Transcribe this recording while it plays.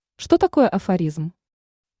Что такое афоризм?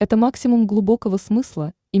 Это максимум глубокого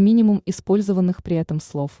смысла и минимум использованных при этом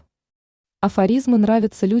слов. Афоризмы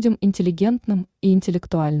нравятся людям интеллигентным и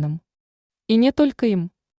интеллектуальным. И не только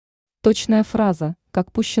им. Точная фраза,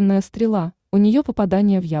 как пущенная стрела, у нее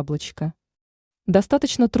попадание в яблочко.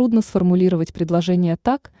 Достаточно трудно сформулировать предложение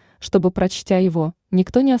так, чтобы, прочтя его,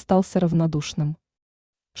 никто не остался равнодушным.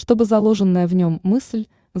 Чтобы заложенная в нем мысль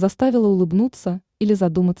заставила улыбнуться или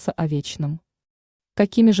задуматься о вечном.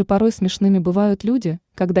 Какими же порой смешными бывают люди,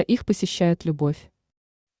 когда их посещает любовь.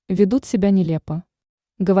 Ведут себя нелепо.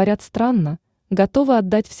 Говорят странно, готовы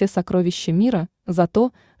отдать все сокровища мира за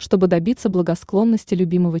то, чтобы добиться благосклонности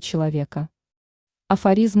любимого человека.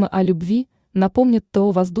 Афоризмы о любви напомнят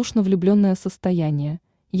то воздушно влюбленное состояние,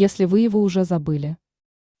 если вы его уже забыли.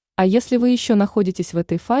 А если вы еще находитесь в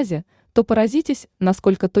этой фазе, то поразитесь,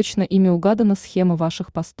 насколько точно ими угадана схема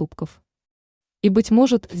ваших поступков. И, быть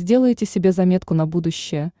может, сделаете себе заметку на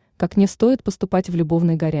будущее, как не стоит поступать в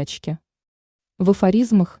любовной горячке. В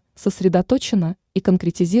афоризмах сосредоточена и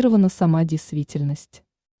конкретизирована сама действительность.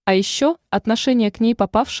 А еще отношение к ней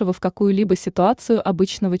попавшего в какую-либо ситуацию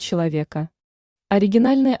обычного человека.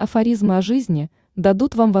 Оригинальные афоризмы о жизни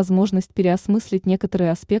дадут вам возможность переосмыслить некоторые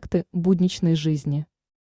аспекты будничной жизни.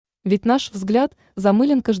 Ведь наш взгляд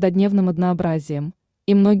замылен каждодневным однообразием,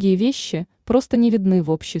 и многие вещи просто не видны в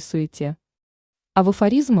общей суете. А в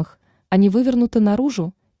афоризмах они вывернуты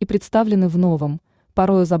наружу и представлены в новом,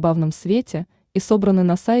 порою забавном свете и собраны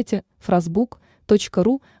на сайте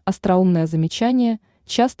frasbook.ru. Остроумное замечание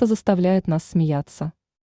часто заставляет нас смеяться.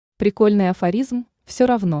 Прикольный афоризм все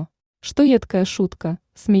равно, что едкая шутка,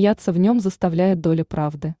 смеяться в нем заставляет доля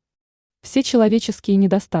правды. Все человеческие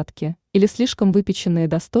недостатки или слишком выпеченные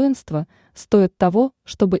достоинства стоят того,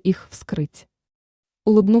 чтобы их вскрыть.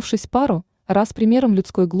 Улыбнувшись пару раз примером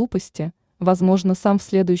людской глупости, возможно, сам в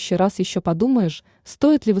следующий раз еще подумаешь,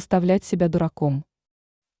 стоит ли выставлять себя дураком.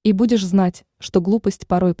 И будешь знать, что глупость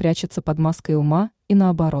порой прячется под маской ума и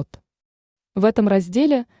наоборот. В этом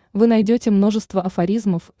разделе вы найдете множество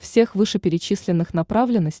афоризмов всех вышеперечисленных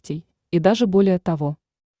направленностей и даже более того.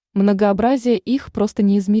 Многообразие их просто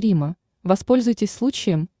неизмеримо. Воспользуйтесь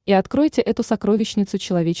случаем и откройте эту сокровищницу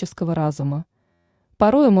человеческого разума.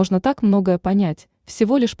 Порою можно так многое понять,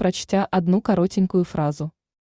 всего лишь прочтя одну коротенькую фразу.